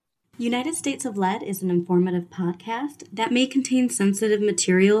United States of Lead is an informative podcast that may contain sensitive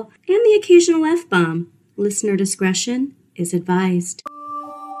material and the occasional F-bomb. Listener discretion is advised.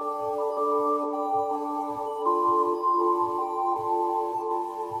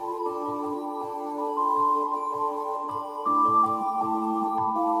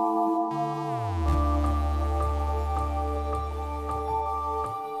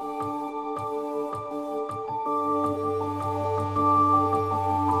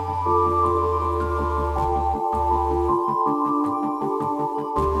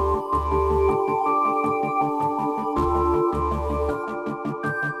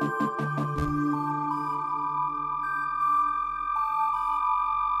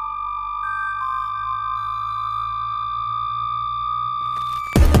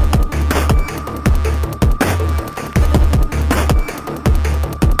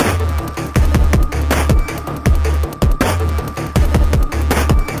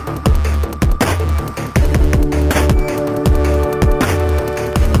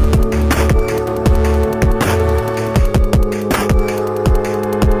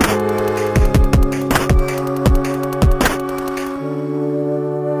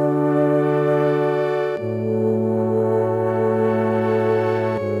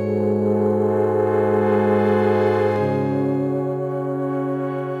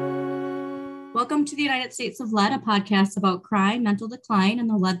 Welcome to the United States of Lead, a podcast about crime, mental decline, and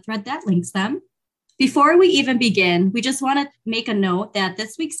the lead thread that links them. Before we even begin, we just want to make a note that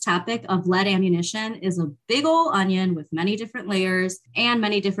this week's topic of lead ammunition is a big old onion with many different layers and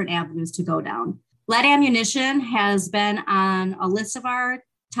many different avenues to go down. Lead ammunition has been on a list of our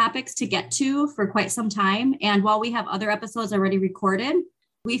topics to get to for quite some time. And while we have other episodes already recorded,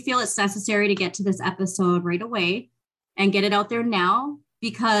 we feel it's necessary to get to this episode right away and get it out there now.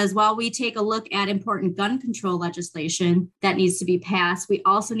 Because while we take a look at important gun control legislation that needs to be passed, we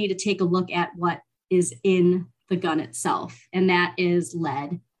also need to take a look at what is in the gun itself, and that is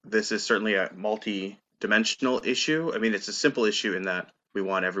lead. This is certainly a multi-dimensional issue. I mean, it's a simple issue in that we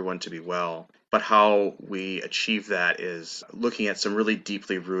want everyone to be well, but how we achieve that is looking at some really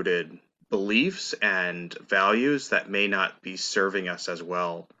deeply rooted beliefs and values that may not be serving us as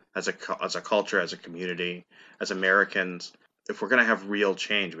well as a culture, as a community, as Americans. If we're going to have real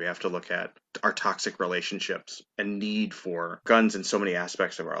change, we have to look at our toxic relationships and need for guns in so many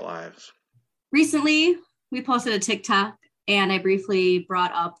aspects of our lives. Recently, we posted a TikTok and I briefly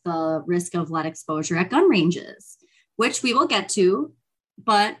brought up the risk of lead exposure at gun ranges, which we will get to.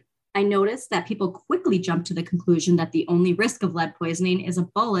 But I noticed that people quickly jumped to the conclusion that the only risk of lead poisoning is a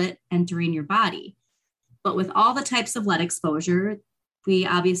bullet entering your body. But with all the types of lead exposure, we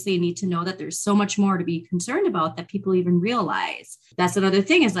obviously need to know that there's so much more to be concerned about that people even realize. That's another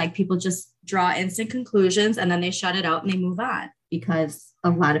thing is like people just draw instant conclusions and then they shut it out and they move on because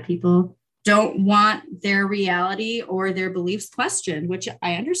a lot of people don't want their reality or their beliefs questioned, which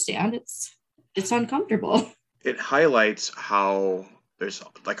I understand. It's uncomfortable. It highlights how there's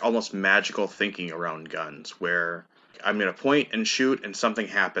like almost magical thinking around guns where I'm going to point and shoot and something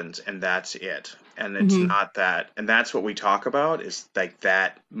happens and that's it. And it's not that. And that's what we talk about is like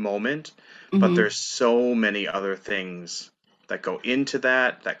that moment. But there's so many other things that go into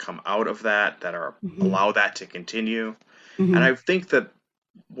that come out of that are allow that to continue. And I think that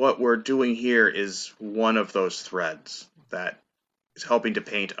what we're doing here is one of those threads that is helping to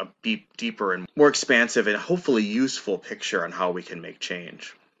paint a deeper and more expansive and hopefully useful picture on how we can make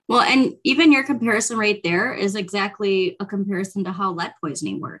change. Well, and even your comparison right there is exactly a comparison to how lead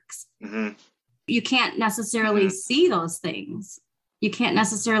poisoning works. You can't necessarily see those things. You can't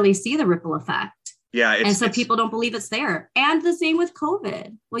necessarily see the ripple effect. Yeah. And so people don't believe it's there. And the same with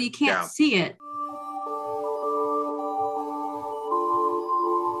COVID. Well, you can't see it.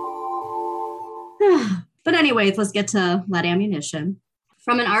 But anyways, let's get to lead ammunition.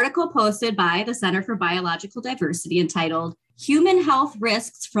 From an article posted by the Center for Biological Diversity entitled Human Health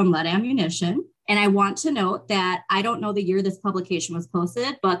Risks from Lead Ammunition. And I want to note that I don't know the year this publication was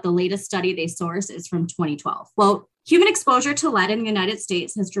posted, but the latest study they source is from 2012. Quote, human exposure to lead in the United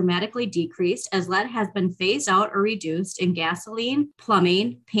States has dramatically decreased as lead has been phased out or reduced in gasoline,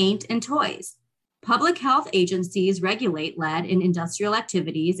 plumbing, paint, and toys. Public health agencies regulate lead in industrial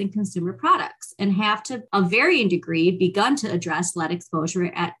activities and consumer products and have to a varying degree begun to address lead exposure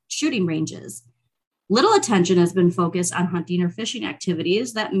at shooting ranges. Little attention has been focused on hunting or fishing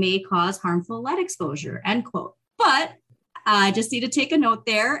activities that may cause harmful lead exposure, end quote. But I just need to take a note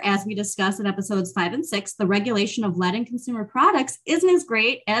there, as we discussed in episodes 5 and 6, the regulation of lead in consumer products isn't as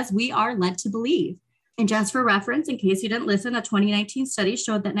great as we are led to believe. And just for reference, in case you didn't listen, a 2019 study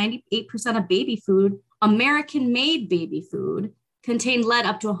showed that 98% of baby food, American-made baby food, contained lead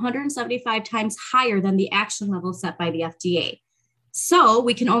up to 175 times higher than the action level set by the FDA. So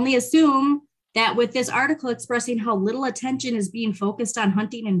we can only assume that with this article expressing how little attention is being focused on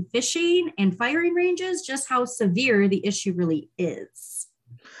hunting and fishing and firing ranges, just how severe the issue really is.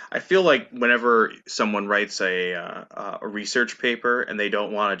 I feel like whenever someone writes a research paper and they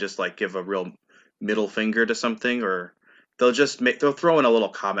don't want to just like give a real middle finger to something, or they'll throw in a little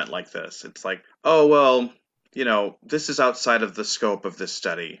comment like this. It's like, oh well, this is outside of the scope of this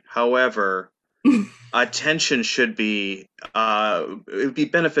study. However, attention should be it would be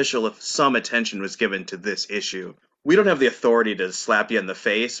beneficial if some attention was given to this issue. We don't have the authority to slap you in the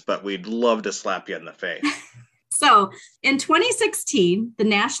face, but we'd love to slap you in the face. So in 2016, the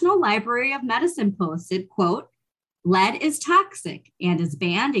National Library of Medicine posted, quote, "Lead is toxic and is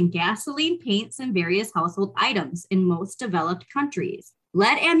banned in gasoline, paints, and various household items in most developed countries.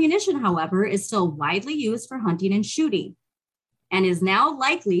 Lead ammunition, however, is still widely used for hunting and shooting and is now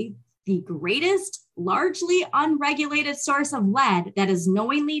likely the greatest, largely unregulated source of lead that is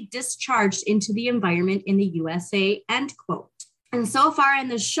knowingly discharged into the environment in the USA," end quote. And so far in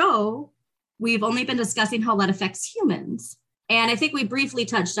the show, we've only been discussing how lead affects humans. And I think we briefly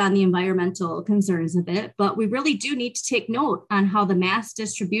touched on the environmental concerns a bit, but we really do need to take note on how the mass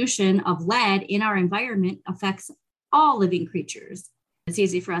distribution of lead in our environment affects all living creatures. It's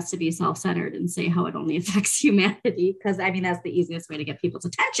easy for us to be self-centered and say how it only affects humanity, because that's the easiest way to get people's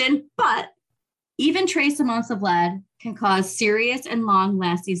attention. But even trace amounts of lead can cause serious and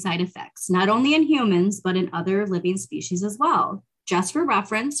long-lasting side effects, not only in humans, but in other living species as well. Just for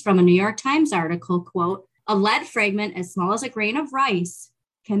reference, from a New York Times article, quote, "A lead fragment as small as a grain of rice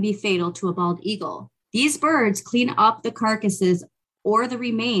can be fatal to a bald eagle. These birds clean up the carcasses or the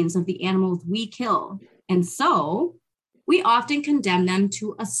remains of the animals we kill, and so we often condemn them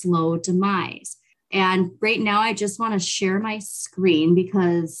to a slow demise." And right now, I just want to share my screen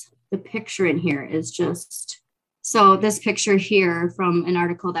because the picture in here is just... So this picture here from an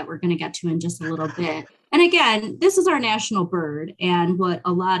article that we're going to get to in just a little bit. And again, this is our national bird and what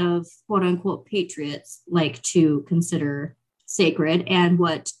a lot of quote unquote patriots like to consider sacred, and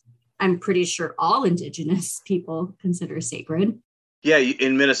what I'm pretty sure all Indigenous people consider sacred. Yeah,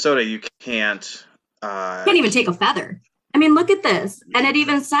 in Minnesota, you can't even take a feather. Look at this. And it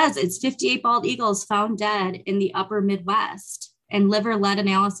even says it's 58 bald eagles found dead in the upper Midwest. And liver lead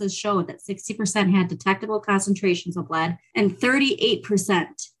analysis showed that 60% had detectable concentrations of lead and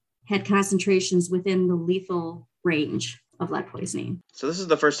 38% had concentrations within the lethal range of lead poisoning. So this is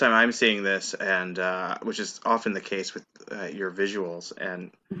the first time I'm seeing this, and which is often the case with your visuals.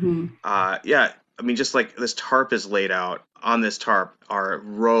 And just like this tarp is laid out, on this tarp are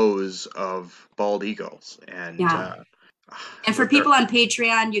rows of bald eagles. And and for people on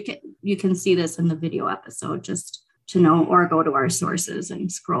Patreon, you can see this in the video episode just to know, or go to our sources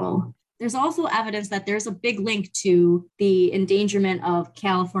and scroll. There's also evidence that there's a big link to the endangerment of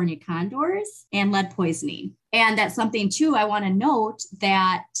California condors and lead poisoning. And that's something too, I want to note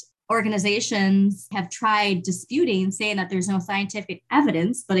that organizations have tried disputing, saying that there's no scientific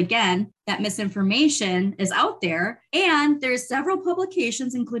evidence. But again, that misinformation is out there. And there's several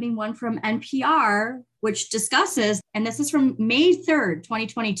publications, including one from NPR, which discusses, and this is from May 3rd,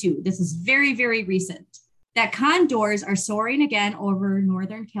 2022. This is very, very recent, that condors are soaring again over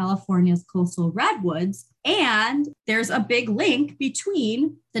Northern California's coastal redwoods. And there's a big link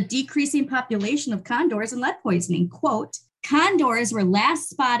between the decreasing population of condors and lead poisoning. Quote, "Condors were last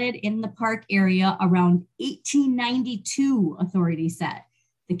spotted in the park area around 1892, authorities said.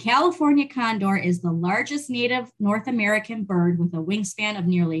 The California condor is the largest native North American bird with a wingspan of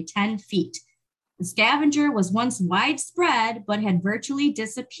nearly 10 feet. The scavenger was once widespread, but had virtually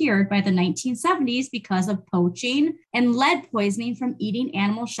disappeared by the 1970s because of poaching and lead poisoning from eating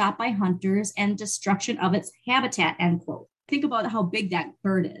animals shot by hunters and destruction of its habitat," end quote. Think about how big that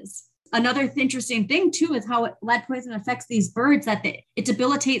bird is. Another interesting thing, too, is how lead poison affects these birds, that it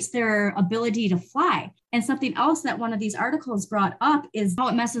debilitates their ability to fly. And something else that one of these articles brought up is how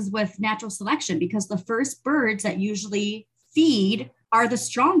it messes with natural selection, because the first birds that usually feed are the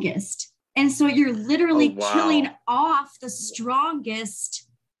strongest. And so you're literally killing off the strongest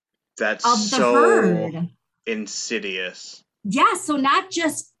of the herd. Insidious. Yeah, so not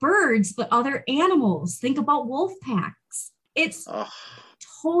just birds, but other animals. Think about wolf packs. It's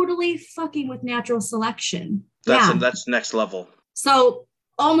totally fucking with natural selection. That's next level. So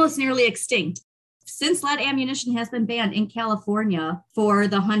almost nearly extinct. Since lead ammunition has been banned in California for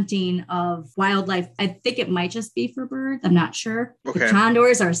the hunting of wildlife, I think it might just be for birds. I'm not sure. Okay. The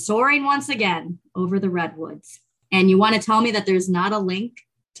condors are soaring once again over the redwoods. And you want to tell me that there's not a link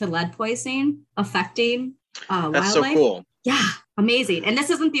to lead poisoning affecting wildlife? That's so cool. Yeah. Amazing. And this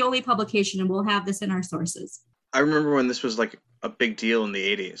isn't the only publication, and we'll have this in our sources. I remember when this was like a big deal in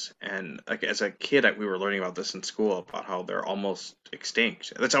the 80s, and like as a kid, we were learning about this in school about how they're almost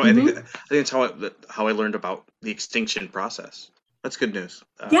extinct. That's how I think that's how I learned about the extinction process. That's good news.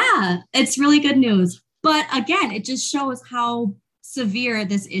 Yeah, it's really good news. But again, it just shows how severe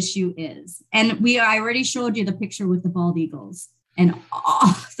this issue is. And I already showed you the picture with the bald eagles and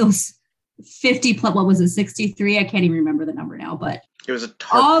those 50 plus, what was it, 63? I can't even remember the number now, but it was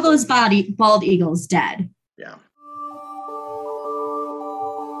all those bald eagles dead. Yeah.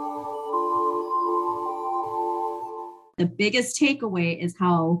 The biggest takeaway is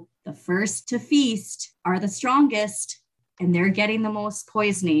how the first to feast are the strongest, and they're getting the most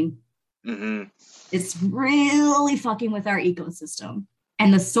poisoning. Mm-hmm. It's really fucking with our ecosystem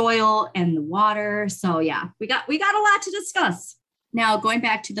and the soil and the water. So yeah, we got a lot to discuss. Now, going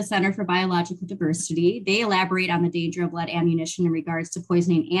back to the Center for Biological Diversity, they elaborate on the danger of lead ammunition in regards to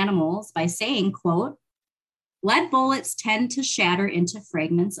poisoning animals by saying, quote, lead bullets tend to shatter into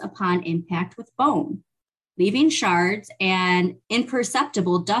fragments upon impact with bone, leaving shards and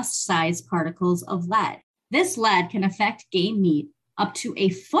imperceptible dust-sized particles of lead. This lead can affect game meat up to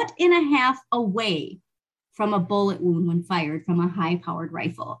 1.5 feet away from a bullet wound when fired from a high-powered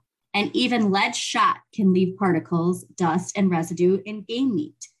rifle. And even lead shot can leave particles, dust, and residue in game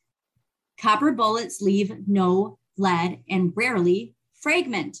meat. Copper bullets leave no lead and rarely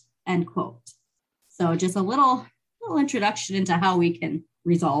fragment, end quote. So just a little introduction into how we can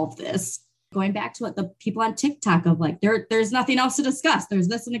resolve this. Going back to what the people on TikTok of like, there's nothing else to discuss. There's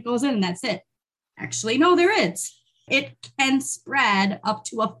this and it goes in and that's it. Actually, no, there is. It can spread up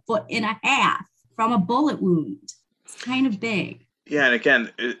to 1.5 feet from a bullet wound. It's kind of big. Yeah, and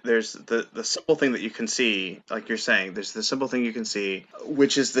again, there's the simple thing that you can see, like you're saying, there's the simple thing you can see,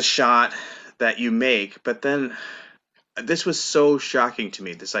 which is the shot that you make. But then this was so shocking to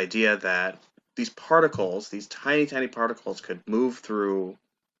me, this idea that these particles, these tiny, tiny particles could move through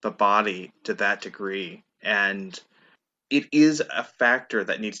the body to that degree. And it is a factor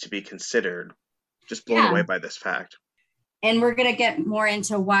that needs to be considered. Just blown away by this fact. And we're going to get more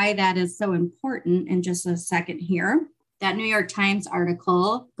into why that is so important in just a second here. That New York Times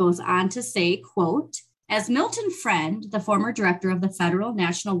article goes on to say, quote, as Milton Friend, the former director of the Federal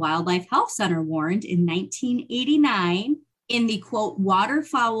National Wildlife Health Center, warned in 1989 in the, quote,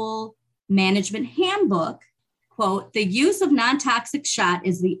 Waterfowl Management Handbook, quote, the use of non-toxic shot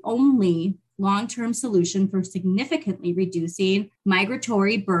is the only long-term solution for significantly reducing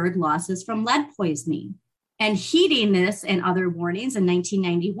migratory bird losses from lead poisoning. And heeding this and other warnings, in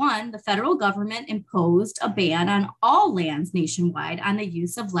 1991, the federal government imposed a ban on all lands nationwide on the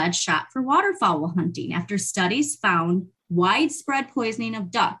use of lead shot for waterfowl hunting after studies found widespread poisoning of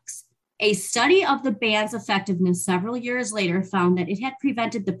ducks. A study of the ban's effectiveness several years later found that it had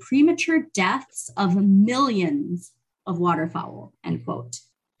prevented the premature deaths of millions of waterfowl, end quote.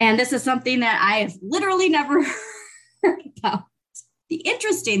 And this is something that I have literally never heard about. The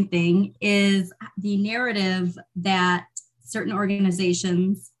interesting thing is the narrative that certain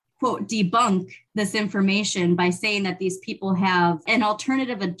organizations, quote, debunk this information by saying that these people have an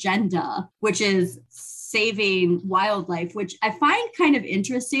alternative agenda, which is saving wildlife, which I find kind of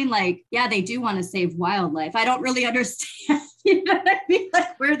interesting. Like, yeah, they do want to save wildlife. I don't really understand, you know what I mean?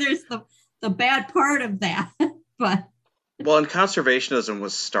 Like where there's the bad part of that. But well, and conservationism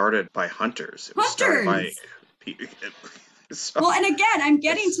was started by hunters. It was started by people. So, well, and again, I'm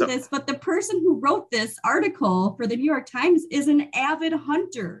getting to this, but the person who wrote this article for the New York Times is an avid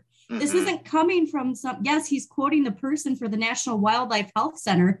hunter. Mm-hmm. This isn't coming from yes, he's quoting the person for the National Wildlife Health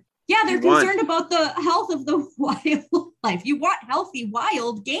Center. Yeah, they're concerned about the health of the wildlife. You want healthy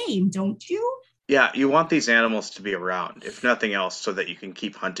wild game, don't you? Yeah, you want these animals to be around, if nothing else, so that you can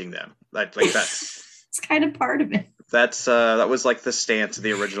keep hunting them. Like that's it's kind of part of it. That was like the stance of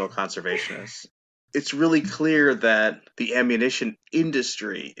the original conservationists. It's really clear that the ammunition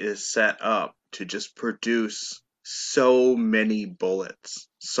industry is set up to just produce so many bullets,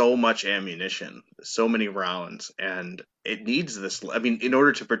 so much ammunition, so many rounds, and it needs this. I mean, in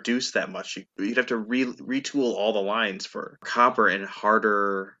order to produce that much, you'd have to retool all the lines for copper and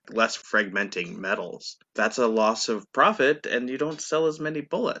harder, less fragmenting metals. That's a loss of profit, and you don't sell as many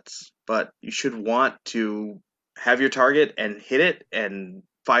bullets. But you should want to have your target and hit it and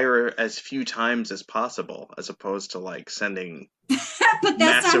fire as few times as possible, as opposed to like sending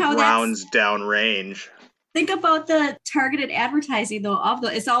massive rounds downrange. Think about the targeted advertising though of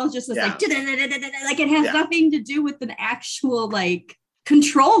it's all just this like it has nothing to do with an actual like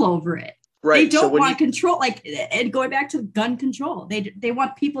control over it. Right. They don't want control, like, and going back to gun control, they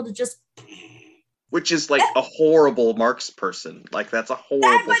want people to just which is like a horrible Marx person. Like that's a horrible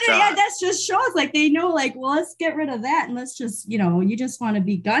shot. Yeah, that just shows like they know like, well, let's get rid of that and let's just, you just want to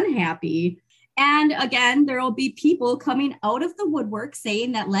be gun happy. And again, there will be people coming out of the woodwork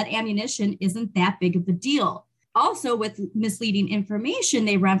saying that lead ammunition isn't that big of a deal. Also, with misleading information,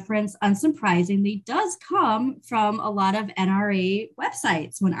 they reference, unsurprisingly, does come from a lot of NRA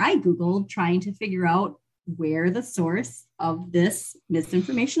websites. When I Googled trying to figure out where the source of this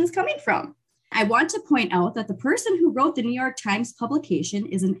misinformation is coming from. I want to point out that the person who wrote the New York Times publication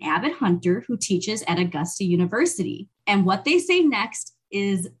is an avid hunter who teaches at Augusta University. And what they say next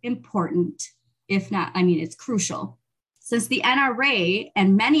is important, if not, it's crucial. Since the NRA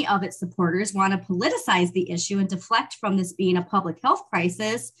and many of its supporters want to politicize the issue and deflect from this being a public health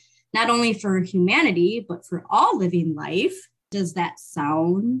crisis, not only for humanity, but for all living life. Does that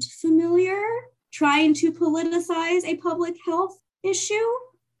sound familiar? Trying to politicize a public health issue?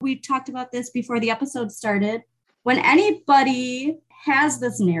 We talked about this before the episode started. When anybody has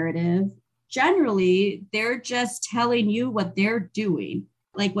this narrative, generally, they're just telling you what they're doing.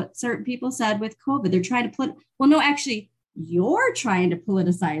 Like what certain people said with COVID. They're trying to you're trying to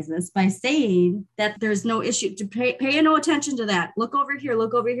politicize this by saying that there's no issue. To pay no attention to that. Look over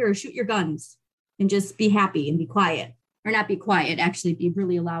here, shoot your guns, and just be happy and be quiet. Or not be quiet, actually be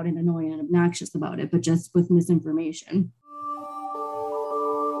really loud and annoying and obnoxious about it, but just with misinformation.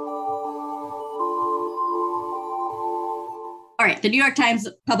 All right, the New York Times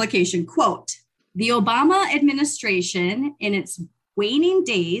publication, quote, the Obama administration in its waning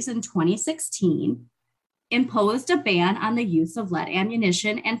days in 2016 imposed a ban on the use of lead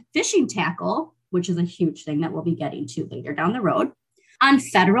ammunition and fishing tackle, which is a huge thing that we'll be getting to later down the road, on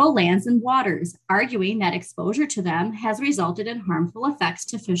federal lands and waters, arguing that exposure to them has resulted in harmful effects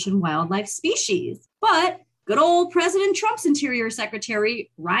to fish and wildlife species. But good old President Trump's Interior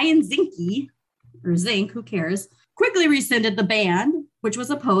Secretary, Ryan Zinke, or Zink, who cares, quickly rescinded the ban, which was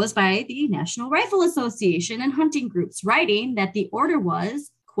opposed by the National Rifle Association and hunting groups, writing that the order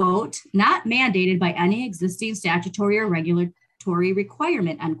was, quote, not mandated by any existing statutory or regulatory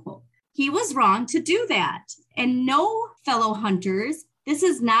requirement, unquote. He was wrong to do that. And no, fellow hunters, this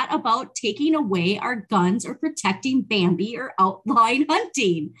is not about taking away our guns or protecting Bambi or outlawing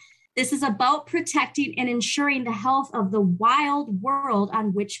hunting. This is about protecting and ensuring the health of the wild world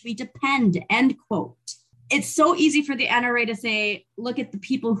on which we depend, end quote. It's so easy for the NRA to say, look at the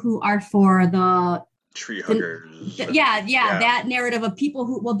people who are for the tree huggers. That narrative of people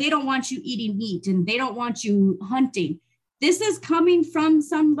who, well, they don't want you eating meat and they don't want you hunting. This is coming from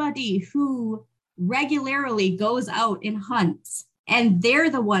somebody who regularly goes out and hunts, and they're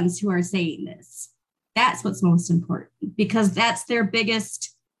the ones who are saying this. That's what's most important, because that's their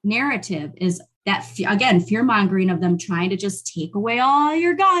biggest narrative, is that, again, fear mongering of them trying to just take away all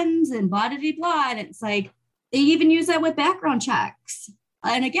your guns and blah, blah, blah. And it's like, they even use that with background checks.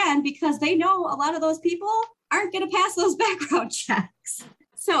 And again, because they know a lot of those people aren't going to pass those background checks.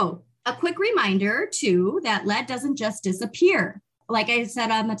 So a quick reminder, too, that lead doesn't just disappear. Like I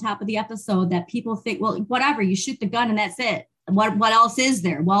said on the top of the episode, that people think, well, whatever, you shoot the gun and that's it. What else is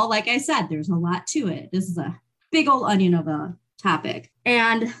there? Well, like I said, there's a lot to it. This is a big old onion of a topic.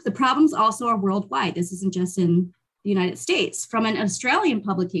 And the problems also are worldwide. This isn't just in the United States. From an Australian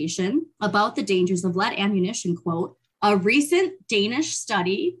publication about the dangers of lead ammunition, quote, a recent Danish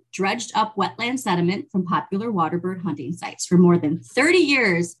study dredged up wetland sediment from popular waterbird hunting sites for more than 30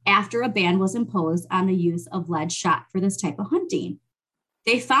 years after a ban was imposed on the use of lead shot for this type of hunting.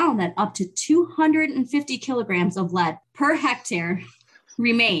 They found that up to 250 kilograms of lead per hectare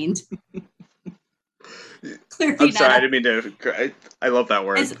remained. Clearly I'm sorry, I didn't mean to. I love that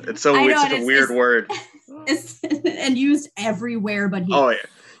word. It's such a weird word. And used everywhere but here. Oh,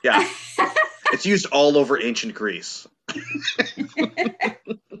 yeah. It's used all over ancient Greece.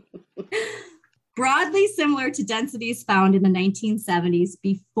 Broadly similar to densities found in the 1970s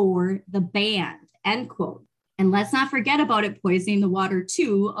before the ban, end quote. And let's not forget about it poisoning the water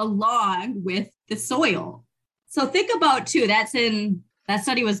too, along with the soil. So think about too, that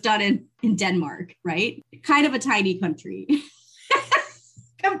study was done in Denmark, right? Kind of a tiny country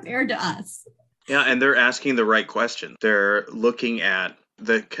compared to us. Yeah, and they're asking the right question. They're looking at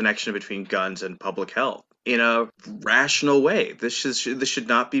the connection between guns and public health in a rational way. This should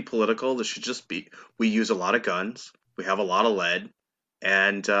not be political. This should just be, we use a lot of guns, we have a lot of lead,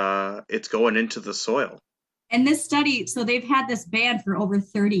 and it's going into the soil. And this study, so they've had this ban for over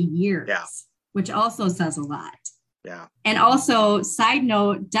 30 years, which also says a lot. Yeah. And also, side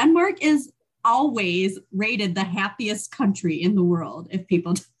note, Denmark is always rated the happiest country in the world, if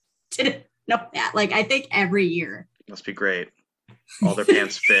people didn't know that. Like, I think every year. Must be great. All their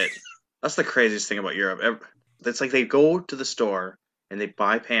pants fit. That's the craziest thing about Europe. It's like they go to the store and they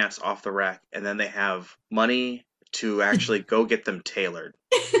buy pants off the rack, and then they have money to actually go get them tailored.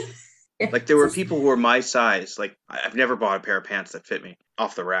 Like there were people who were my size. Like I've never bought a pair of pants that fit me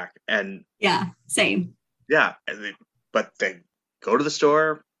off the rack, and Yeah, same. yeah, but they go to the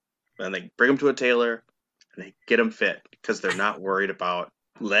store and they bring them to a tailor and they get them fit because they're not worried about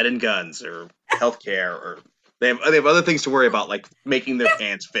lead and guns or healthcare, or they have other things to worry about, like making their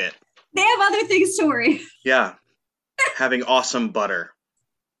pants fit. They have other things to worry. Yeah, having awesome butter.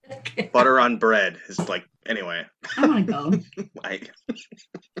 Butter on bread is like, anyway. I want to go.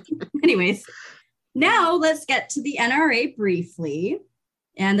 Anyways, now let's get to the NRA briefly.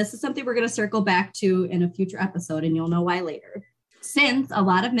 And this is something we're going to circle back to in a future episode, and you'll know why later. Since a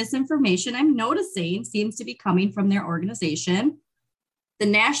lot of misinformation I'm noticing seems to be coming from their organization, the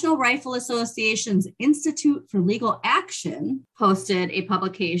National Rifle Association's Institute for Legal Action posted a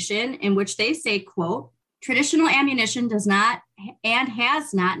publication in which they say, quote, traditional ammunition does not and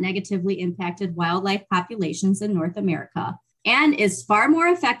has not negatively impacted wildlife populations in North America and is far more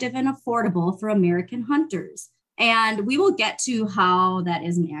effective and affordable for American hunters. And we will get to how that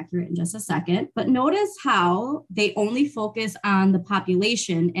isn't accurate in just a second, but notice how they only focus on the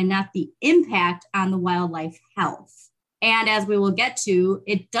population and not the impact on the wildlife health. And as we will get to,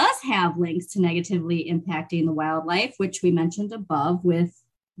 it does have links to negatively impacting the wildlife, which we mentioned above with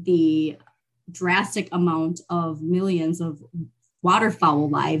the drastic amount of millions of waterfowl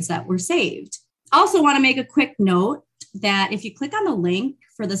lives that were saved. Also want to make a quick note that if you click on the link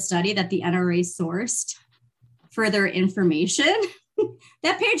for the study that the NRA sourced, further information,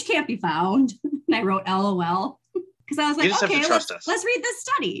 that page can't be found. And I wrote LOL because I was like, okay, let's read this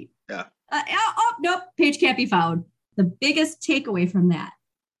study. Yeah. Nope, page can't be found. The biggest takeaway from that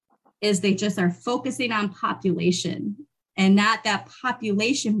is they just are focusing on population and not that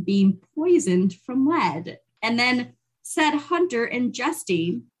population being poisoned from lead. And then said hunter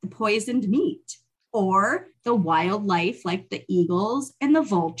ingesting the poisoned meat or the wildlife like the eagles and the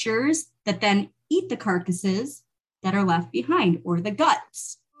vultures that then eat the carcasses that are left behind or the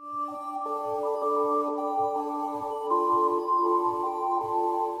guts.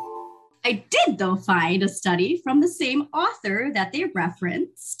 I did, though, find a study from the same author that they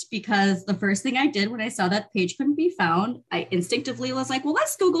referenced, because the first thing I did when I saw that page couldn't be found, I instinctively was like, well,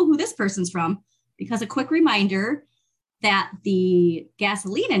 let's Google who this person's from, because a quick reminder that the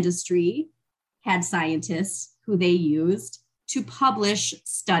gasoline industry had scientists who they used to publish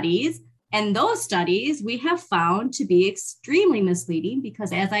studies. And those studies we have found to be extremely misleading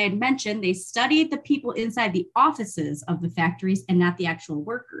because, as I had mentioned, they studied the people inside the offices of the factories and not the actual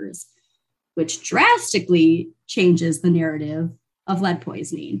workers, which drastically changes the narrative of lead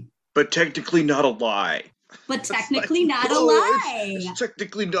poisoning. But technically not a lie. But technically not a lie. It's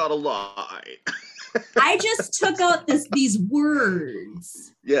technically not a lie. I just took out these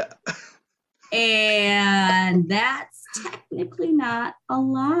words. Yeah. And that's technically not a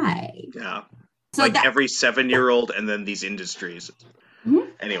lie. Yeah. So like every 7-year-old and then these industries. Mm-hmm.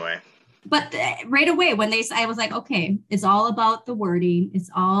 Anyway. But right away when I was like, okay, it's all about the wording. It's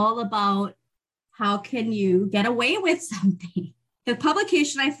all about how can you get away with something. The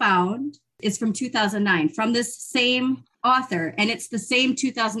publication I found is from 2009 from this same author. And it's the same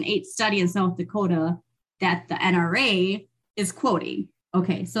 2008 study in South Dakota that the NRA is quoting.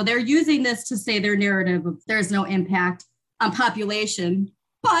 Okay, so they're using this to say their narrative of there's no impact on population,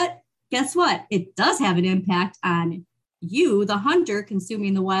 but guess what? It does have an impact on you, the hunter,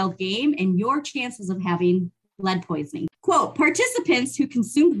 consuming the wild game and your chances of having lead poisoning. Quote, participants who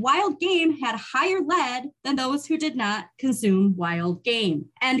consumed wild game had higher lead than those who did not consume wild game,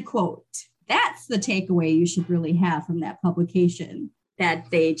 end quote. That's the takeaway you should really have from that publication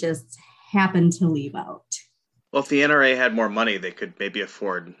that they just happened to leave out. Well, if the NRA had more money, they could maybe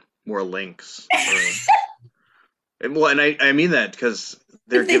afford more links. Well, and I mean that because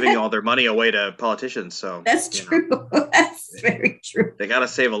they're giving all their money away to politicians. So that's true. That's very true. They got to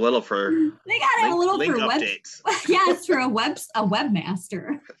save a little for. They got to have a little link for updates. Yeah, it's for a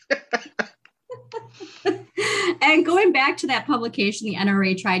webmaster. And going back to that publication the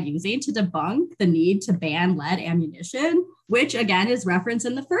NRA tried using to debunk the need to ban lead ammunition, which again is referenced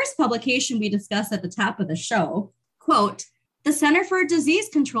in the first publication we discussed at the top of the show. Quote, the Center for Disease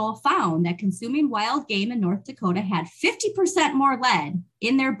Control found that consuming wild game in North Dakota had 50% more lead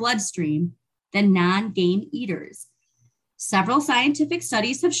in their bloodstream than non-game eaters. Several scientific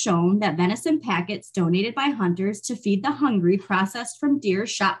studies have shown that venison packets donated by hunters to feed the hungry processed from deer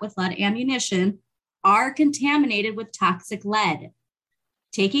shot with lead ammunition are contaminated with toxic lead.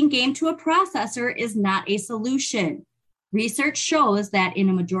 Taking game to a processor is not a solution. Research shows that in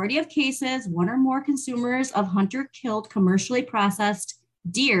a majority of cases, one or more consumers of hunter-killed commercially processed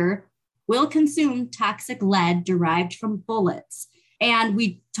deer will consume toxic lead derived from bullets. And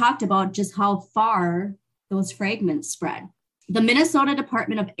we talked about just how far those fragments spread. The Minnesota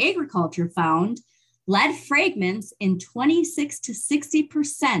Department of Agriculture found lead fragments in 26 to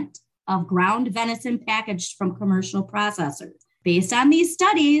 60% of ground venison packaged from commercial processors. Based on these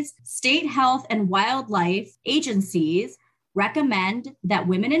studies, state health and wildlife agencies recommend that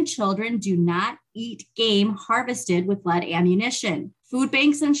women and children do not eat game harvested with lead ammunition. Food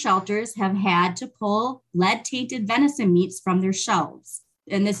banks and shelters have had to pull lead-tainted venison meats from their shelves.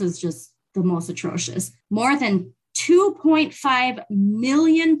 And this is just the most atrocious. More than 2.5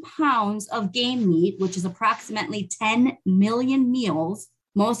 million pounds of game meat, which is approximately 10 million meals,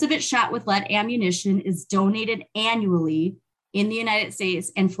 most of it shot with lead ammunition, is donated annually in the United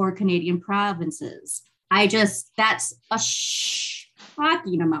States and for Canadian provinces. That's a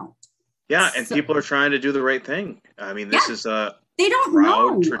shocking amount. Yeah, and people are trying to do the right thing. I mean, this is a they don't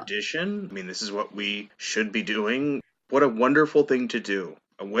proud know. tradition. I mean, this is what we should be doing. What a wonderful thing to do.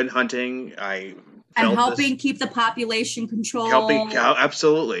 When hunting, and helping keep the population controlled.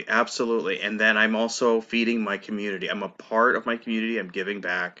 Absolutely. And then I'm also feeding my community. I'm a part of my community. I'm giving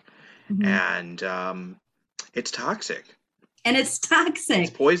back. Mm-hmm. And it's toxic. It's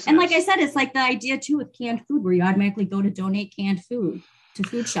poisonous. And like I said, it's like the idea too with canned food where you automatically go to donate canned food to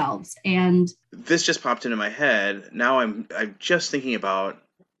food shelves. And this just popped into my head. Now I'm just thinking about,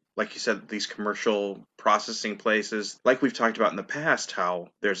 like you said, these commercial processing places. Like we've talked about in the past, how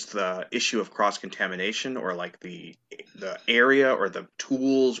there's the issue of cross-contamination, or like the area or the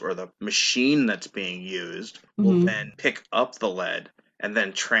tools or the machine that's being used will then pick up the lead and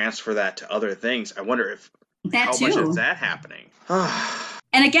then transfer that to other things. I wonder if how much is that happening?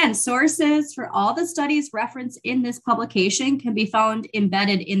 And again, sources for all the studies referenced in this publication can be found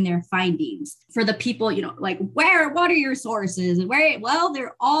embedded in their findings. For the people, like, what are your sources? And well,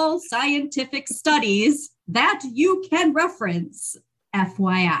 they're all scientific studies that you can reference,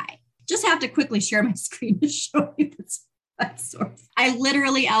 FYI. Just have to quickly share my screen to show you this source. I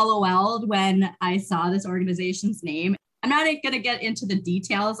literally LOL'd when I saw this organization's name. I'm not going to get into the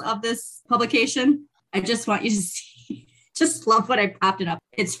details of this publication. I just want you to see, just love what I popped it up.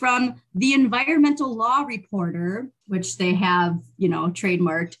 It's from the Environmental Law Reporter, which they have,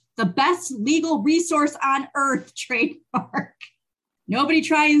 trademarked. The best legal resource on earth, trademark. Nobody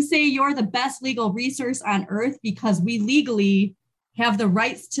try and say you're the best legal resource on earth, because we legally have the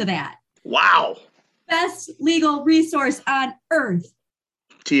rights to that. Wow. Best legal resource on earth.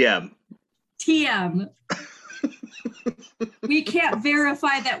 TM. We can't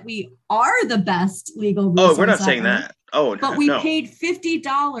verify that we are the best legal resource. Oh, we're not saying that. Oh, but we paid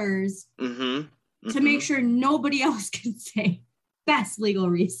 $50 to make sure nobody else can say best legal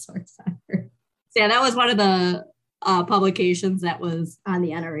resource on earth. So yeah, that was one of the publications that was on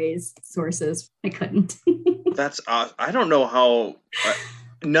the NRA's sources. I couldn't. That's I don't know how.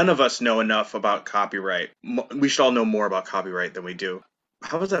 None of us know enough about copyright. We should all know more about copyright than we do.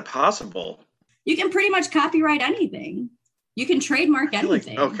 How is that possible? You can pretty much copyright anything. You can trademark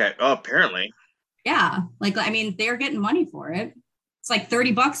anything. Okay. Oh, apparently. Yeah. They're getting money for it. It's like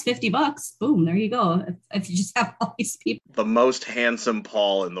 $30, $50. Boom. There you go. If you just have all these people. The most handsome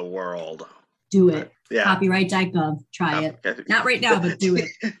Paul in the world. Do it. Yeah. Copyright.gov. Try it. Okay. Not right now, but do it.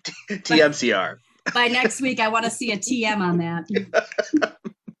 TMCR. By next week, I want to see a TM on that.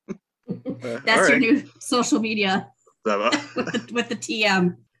 That's your new social media with the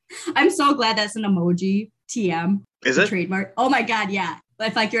TM. I'm so glad that's an emoji, TM. Is it? Trademark. Oh my God, yeah.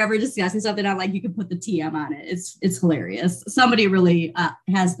 If you're ever discussing something online, you can put the TM on it. It's hilarious. Somebody really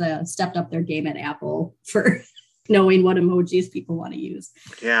has stepped up their game at Apple for knowing what emojis people want to use.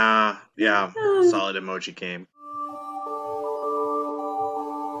 Yeah. Solid emoji game.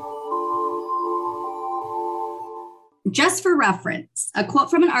 Just for reference, a quote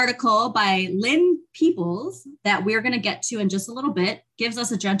from an article by Lynn Peoples that we're going to get to in just a little bit gives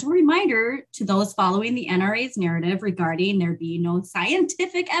us a gentle reminder to those following the NRA's narrative regarding there being no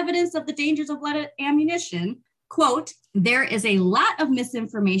scientific evidence of the dangers of lead ammunition. Quote, "There is a lot of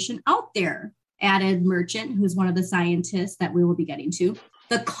misinformation out there," added Merchant, who's one of the scientists that we will be getting to.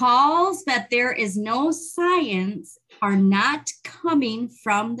 "The calls that there is no science are not coming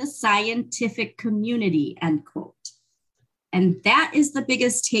from the scientific community," end quote. And that is the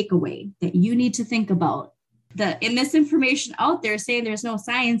biggest takeaway that you need to think about. The misinformation out there saying there's no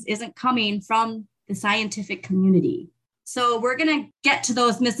science isn't coming from the scientific community. So we're going to get to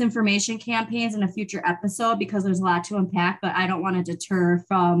those misinformation campaigns in a future episode because there's a lot to unpack, but I don't want to deter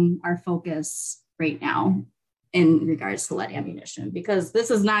from our focus right now. in regards to lead ammunition, because this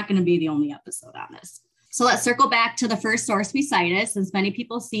is not going to be the only episode on this. So let's circle back to the first source we cited, since many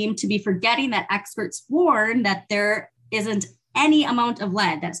people seem to be forgetting that experts warn that there isn't any amount of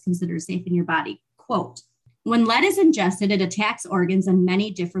lead that's considered safe in your body. Quote, when lead is ingested, it attacks organs in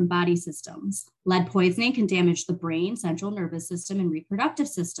many different body systems. Lead poisoning can damage the brain, central nervous system, and reproductive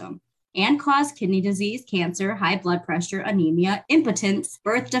system, and cause kidney disease, cancer, high blood pressure, anemia, impotence,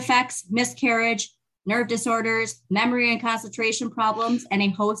 birth defects, miscarriage, nerve disorders, memory and concentration problems, and a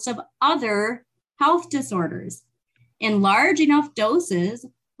host of other health disorders. In large enough doses,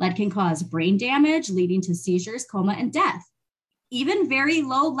 lead can cause brain damage, leading to seizures, coma, and death. Even very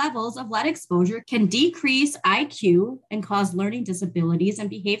low levels of lead exposure can decrease IQ and cause learning disabilities and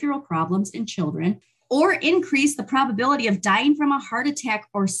behavioral problems in children, or increase the probability of dying from a heart attack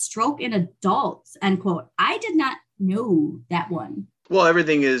or stroke in adults, end quote. I did not know that one. Well,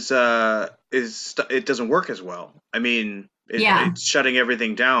 everything it doesn't work as well. I mean, it's shutting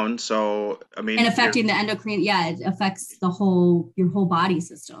everything down. So, I mean, and affecting the endocrine. Yeah, it affects your whole body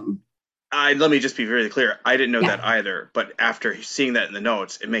system. Let me just be very clear. I didn't know that either, but after seeing that in the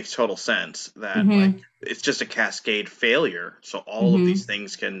notes, it makes total sense that like it's just a cascade failure. So all of these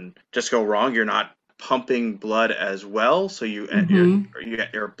things can just go wrong. You're not pumping blood as well, so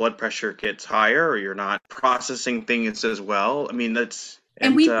your blood pressure gets higher, or you're not processing things as well. I mean,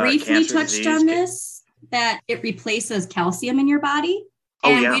 and we briefly touched on this, that it replaces calcium in your body,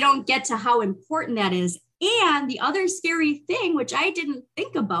 and we don't get to how important that is. And the other scary thing, which I didn't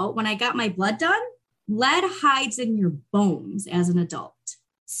think about when I got my blood done, lead hides in your bones as an adult.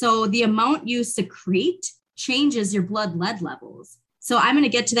 So the amount you secrete changes your blood lead levels. So I'm going to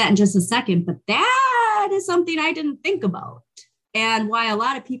get to that in just a second, but that is something I didn't think about, and why a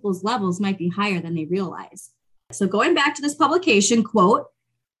lot of people's levels might be higher than they realize. So going back to this publication, quote,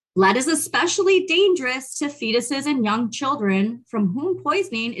 lead is especially dangerous to fetuses and young children, from whom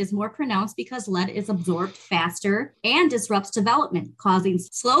poisoning is more pronounced because lead is absorbed faster and disrupts development, causing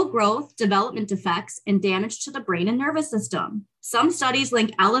slow growth, development defects, and damage to the brain and nervous system. Some studies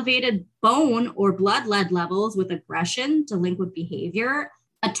link elevated bone or blood lead levels with aggression, delinquent behavior,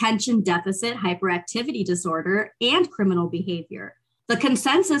 attention deficit hyperactivity disorder, and criminal behavior. The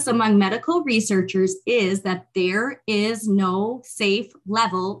consensus among medical researchers is that there is no safe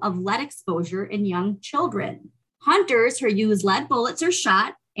level of lead exposure in young children. Hunters who use lead bullets or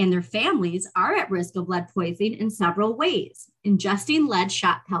shot and their families are at risk of lead poisoning in several ways: ingesting lead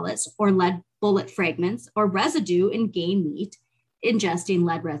shot pellets or lead bullet fragments or residue in game meat, ingesting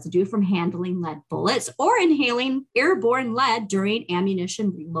lead residue from handling lead bullets, or inhaling airborne lead during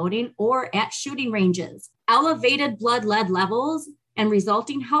ammunition reloading or at shooting ranges. Elevated blood lead levels and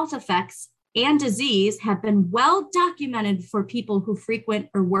resulting health effects and disease have been well documented for people who frequent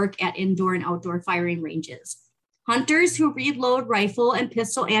or work at indoor and outdoor firing ranges. Hunters who reload rifle and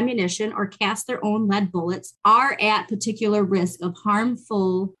pistol ammunition or cast their own lead bullets are at particular risk of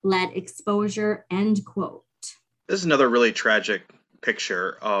harmful lead exposure, end quote. This is another really tragic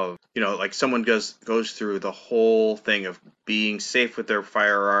picture of, like someone goes through the whole thing of being safe with their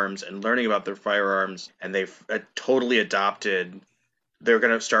firearms and learning about their firearms, and they've totally adopted. They're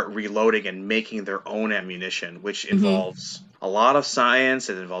going to start reloading and making their own ammunition, which involves a lot of science.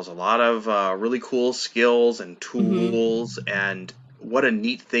 It involves a lot of really cool skills and tools. And what a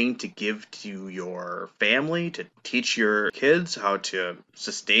neat thing to give to your family, to teach your kids how to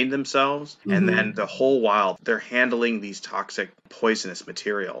sustain themselves. And then the whole while they're handling these toxic, poisonous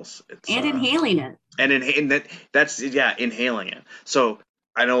materials. And inhaling it. And inhaling it. So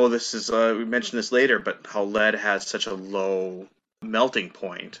I know this is, we mentioned this later, but how lead has such a low melting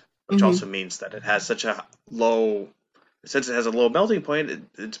point, which also means that it has such a low, since it has a low melting point,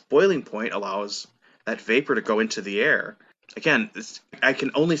 its boiling point allows that vapor to go into the air. Again, I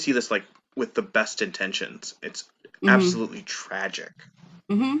can only see this like with the best intentions. It's absolutely tragic.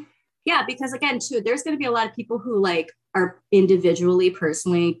 Yeah, because again, too, there's going to be a lot of people who like are individually,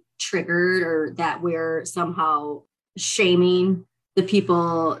 personally triggered, or that we're somehow shaming the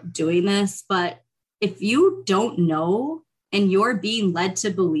people doing this. But if you don't know and you're being led to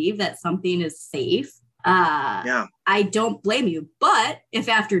believe that something is safe, I don't blame you. But if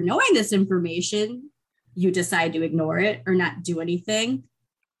after knowing this information, you decide to ignore it or not do anything,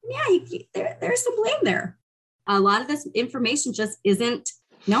 there's some blame there. A lot of this information just isn't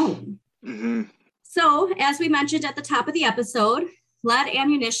known. So, as we mentioned at the top of the episode, lead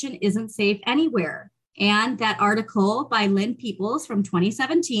ammunition isn't safe anywhere. And that article by Lynn Peoples from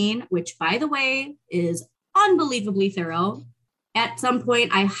 2017, which, by the way, is unbelievably thorough. At some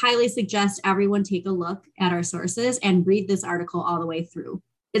point, I highly suggest everyone take a look at our sources and read this article all the way through.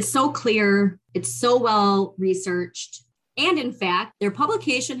 It's so clear. It's so well researched. And in fact, their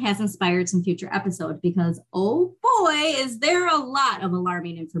publication has inspired some future episodes because, oh boy, is there a lot of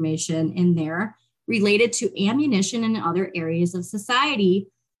alarming information in there related to ammunition and other areas of society,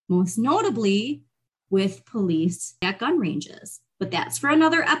 most notably with police at gun ranges. But that's for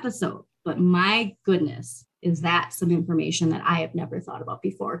another episode. But my goodness, is that some information that I have never thought about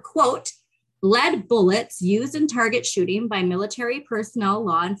before. Quote, lead bullets used in target shooting by military personnel,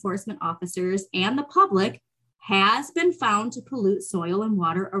 law enforcement officers, and the public has been found to pollute soil and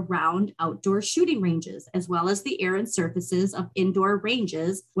water around outdoor shooting ranges, as well as the air and surfaces of indoor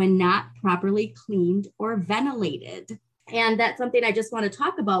ranges when not properly cleaned or ventilated. And that's something I just want to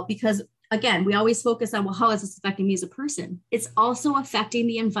talk about because, again, we always focus on, well, how is this affecting me as a person? It's also affecting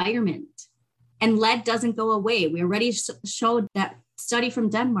the environment. And lead doesn't go away. We already showed that study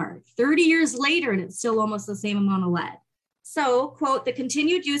from Denmark 30 years later, and it's still almost the same amount of lead. So, quote, the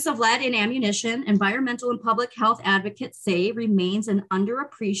continued use of lead in ammunition, environmental and public health advocates say remains an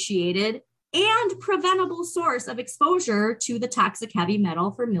underappreciated and preventable source of exposure to the toxic heavy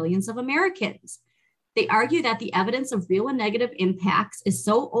metal for millions of Americans. They argue that the evidence of real and negative impacts is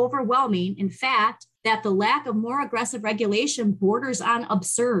so overwhelming, in fact, that the lack of more aggressive regulation borders on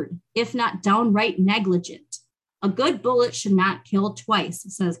absurd, if not downright negligent. A good bullet should not kill twice,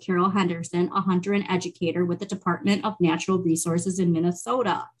 says Carol Henderson, a hunter and educator with the Department of Natural Resources in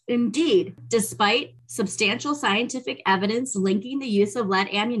Minnesota. Indeed, despite substantial scientific evidence linking the use of lead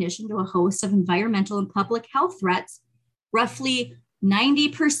ammunition to a host of environmental and public health threats, roughly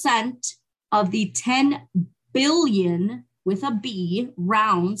 90% of the 10 billion with a B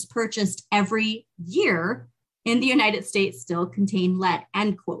rounds purchased every year in the United States still contain lead,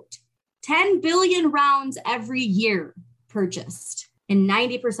 end quote. 10 billion rounds every year purchased, and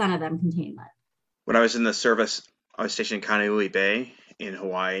 90% of them contain lead. When I was in the service, I was stationed in Kaneohe Bay in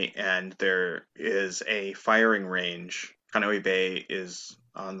Hawaii, and there is a firing range. Kaneohe Bay is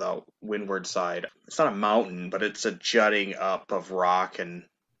on the windward side. It's not a mountain, but it's a jutting up of rock, and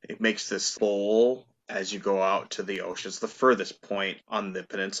it makes this bowl as you go out to the ocean. It's the furthest point on the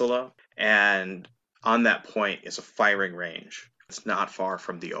peninsula, and on that point is a firing range. It's not far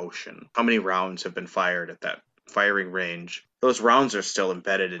from the ocean. How many rounds have been fired at that firing range? Those rounds are still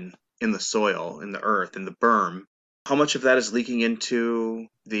embedded in the soil, in the earth, in the berm. How much of that is leaking into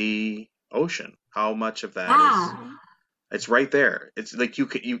the ocean? How much of that is? It's right there. It's like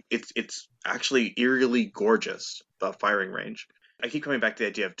it's actually eerily gorgeous, the firing range. I keep coming back to the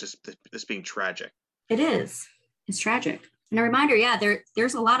idea of just this being tragic. It is. It's tragic. And a reminder, yeah,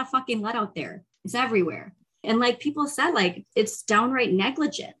 there's a lot of fucking lead out there. It's everywhere. And like people said, like, it's downright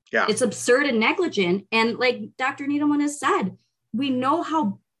negligent. Yeah. It's absurd and negligent. And like Dr. Needleman has said, we know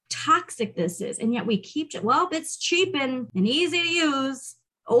how toxic this is. And yet we keep it. Well, it's cheap and easy to use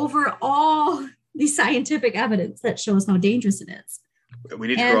over all the scientific evidence that shows how dangerous it is. We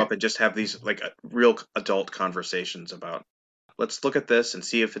need to grow up and just have these like real adult conversations about, let's look at this and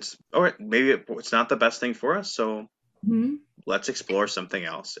see if it's, all right, maybe it's not the best thing for us. So let's explore something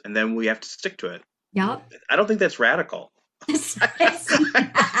else. And then we have to stick to it. Yep. I don't think that's radical. It's not.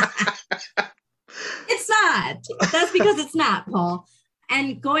 That's because it's not, Paul.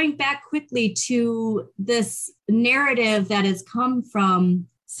 And going back quickly to this narrative that has come from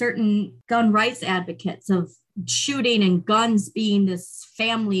certain gun rights advocates of shooting and guns being this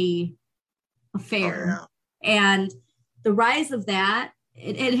family affair. Oh, yeah. And the rise of that,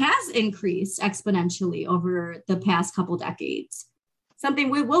 it has increased exponentially over the past couple decades. Something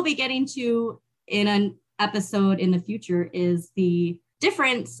we will be getting to in an episode in the future is the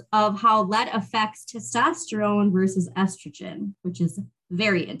difference of how lead affects testosterone versus estrogen, which is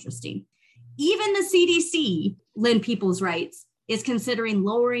very interesting. Even the CDC, Lynn Peoples writes, is considering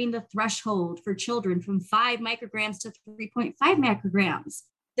lowering the threshold for children from 5 micrograms to 3.5 micrograms.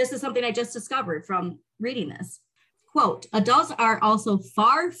 This is something I just discovered from reading this. Quote, adults are also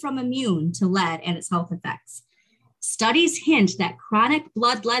far from immune to lead and its health effects. Studies hint that chronic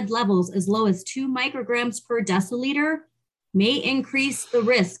blood lead levels as low as 2 micrograms per deciliter may increase the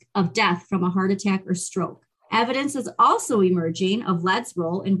risk of death from a heart attack or stroke. Evidence is also emerging of lead's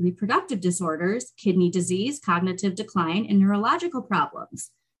role in reproductive disorders, kidney disease, cognitive decline, and neurological problems.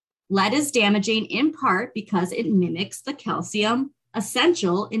 Lead is damaging in part because it mimics the calcium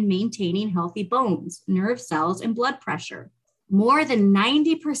essential in maintaining healthy bones, nerve cells, and blood pressure. More than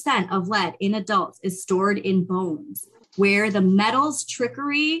 90% of lead in adults is stored in bones, where the metal's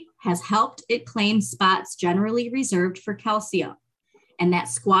trickery has helped it claim spots generally reserved for calcium, and that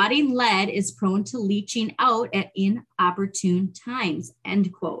squatting lead is prone to leaching out at inopportune times,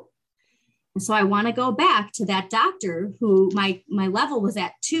 end quote. And so I want to go back to that doctor who my level was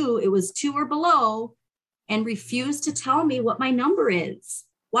at 2. It was 2 or below and refused to tell me what my number is.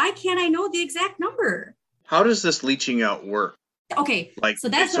 Why can't I know the exact number? How does this leaching out work? Okay, so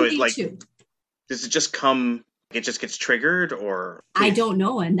that's something too. Does it just come, it just gets triggered, or? I don't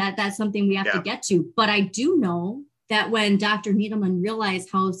know. And that's something we have to get to. But I do know that when Dr. Needleman realized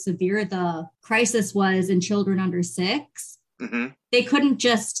how severe the crisis was in children under 6, they couldn't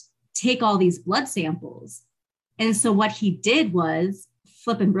just take all these blood samples. And so what he did was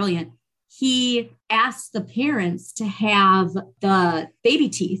flipping brilliant. He asked the parents to have the baby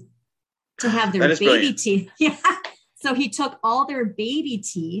teeth, to have their baby brilliant. Teeth. Yeah. So he took all their baby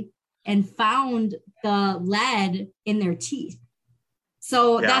teeth and found the lead in their teeth.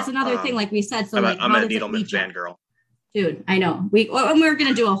 So that's another thing, like we said. So I'm a Needleman fangirl. Dude, I know. We're going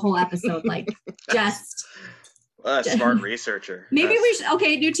to do a whole episode, just smart researcher. Maybe we should.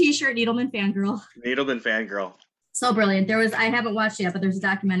 Okay, new T-shirt, Needleman fangirl. Needleman fangirl. So brilliant. I haven't watched it yet, but there's a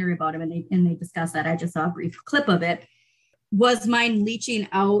documentary about him, and they discuss that. I just saw a brief clip of it. Was mine leaching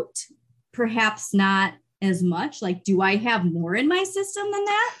out? Perhaps not as much. Like, do I have more in my system than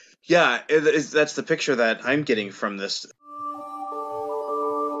that? Yeah, that's the picture that I'm getting from this.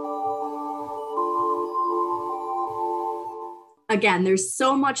 Again, there's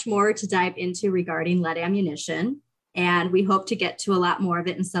so much more to dive into regarding lead ammunition, and we hope to get to a lot more of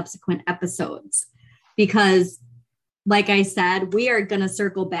it in subsequent episodes because, like I said, we are going to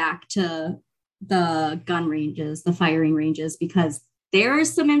circle back to the gun ranges, the firing ranges, because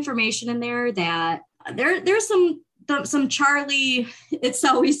there's some information in there that there's some Charlie, It's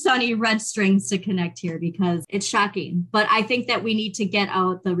Always Sunny red strings to connect here because it's shocking. But I think that we need to get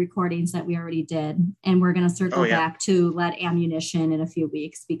out the recordings that we already did. And we're going to circle back to lead ammunition in a few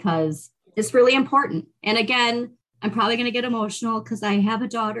weeks because it's really important. And again, I'm probably going to get emotional because I have a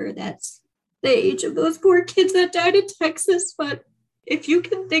daughter that's the age of those poor kids that died in Texas. But if you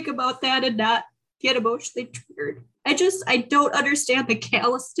can think about that and not get emotionally triggered, I don't understand the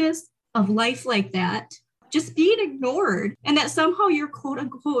callousness of life like that. Just being ignored, and that somehow your quote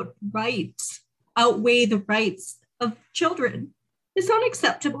unquote rights outweigh the rights of children. It's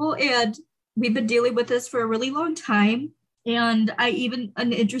unacceptable. And we've been dealing with this for a really long time. And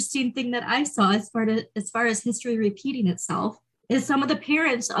an interesting thing that I saw as far as history repeating itself is some of the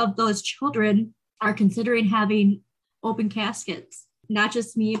parents of those children are considering having open caskets. Not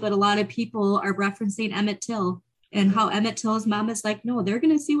just me, but a lot of people are referencing Emmett Till and how Emmett Till's mom is like, no, they're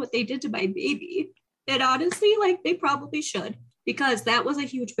going to see what they did to my baby. And honestly, they probably should, because that was a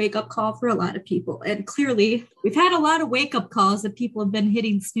huge wake-up call for a lot of people. And clearly, we've had a lot of wake-up calls that people have been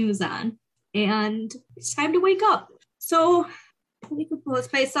hitting snooze on. And it's time to wake up. So let me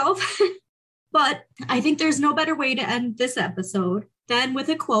compose myself. But I think there's no better way to end this episode than with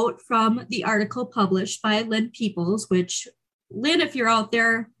a quote from the article published by Lynn Peoples, which, Lynn, if you're out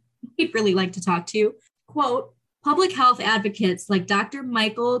there, we'd really like to talk to you. Quote, public health advocates like Dr.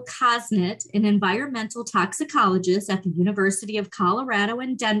 Michael Kosnet, an environmental toxicologist at the University of Colorado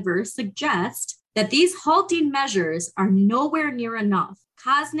in Denver, suggest that these halting measures are nowhere near enough.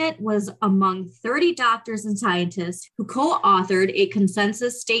 Kosnet was among 30 doctors and scientists who co-authored a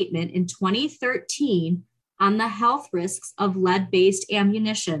consensus statement in 2013 on the health risks of lead-based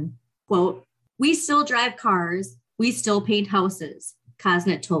ammunition. Quote, we still drive cars, we still paint houses,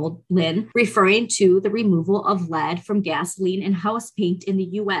 Kosnet told Lynn, referring to the removal of lead from gasoline and house paint in the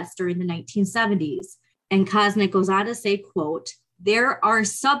U.S. during the 1970s. And Kosnet goes on to say, quote, there are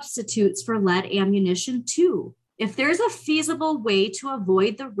substitutes for lead ammunition too. If there's a feasible way to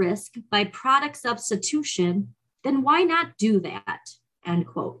avoid the risk by product substitution, then why not do that? End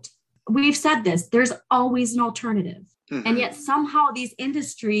quote. We've said this, there's always an alternative. Mm-hmm. And yet somehow these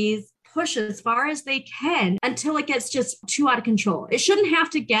industries push as far as they can until it gets just too out of control. It shouldn't have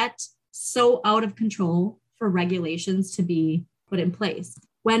to get so out of control for regulations to be put in place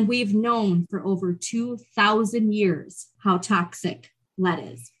when we've known for over 2,000 years how toxic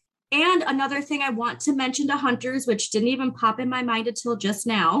lead is. And another thing I want to mention to hunters, which didn't even pop in my mind until just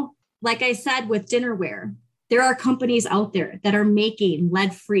now, like I said, with dinnerware, there are companies out there that are making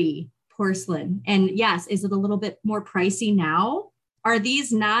lead-free porcelain. And yes, is it a little bit more pricey now? Are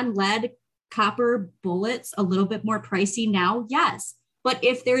these non-lead copper bullets a little bit more pricey now? Yes. But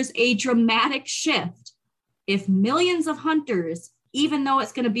if there's a dramatic shift, if millions of hunters, even though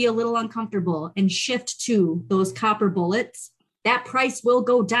it's going to be a little uncomfortable, and shift to those copper bullets, that price will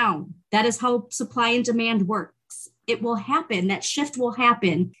go down. That is how supply and demand works. It will happen. That shift will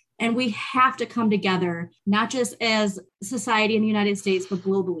happen. And we have to come together, not just as society in the United States, but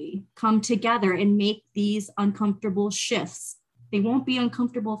globally, come together and make these uncomfortable shifts. They won't be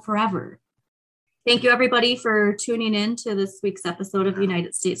uncomfortable forever. Thank you, everybody, for tuning in to this week's episode of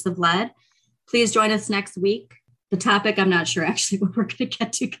United States of Lead. Please join us next week. The topic, I'm not sure actually what we're going to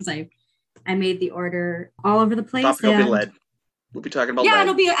get to because I made the order all over the place. Topic will be lead. We'll be talking about lead. Yeah,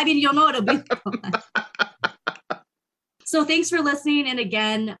 it'll be, I mean, you'll know it'll be. So thanks for listening. And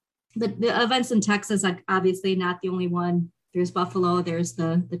again, the events in Texas are obviously not the only one. There's Buffalo, there's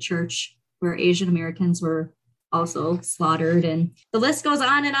the church where Asian Americans were also slaughtered. And the list goes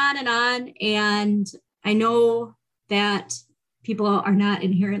on and on and on. And I know that people are not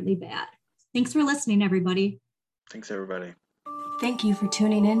inherently bad. Thanks for listening, everybody. Thanks, everybody. Thank you for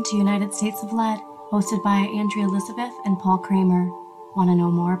tuning in to United States of Lead, hosted by Andrea Elizabeth and Paul Kramer. Want to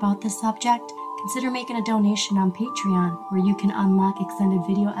know more about this subject? Consider making a donation on Patreon, where you can unlock extended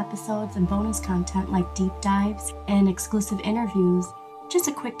video episodes and bonus content like deep dives and exclusive interviews. Just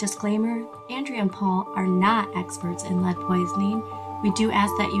a quick disclaimer, Andrea and Paul are not experts in lead poisoning. We do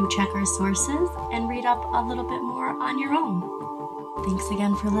ask that you check our sources and read up a little bit more on your own. Thanks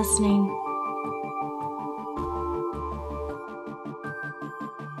again for listening.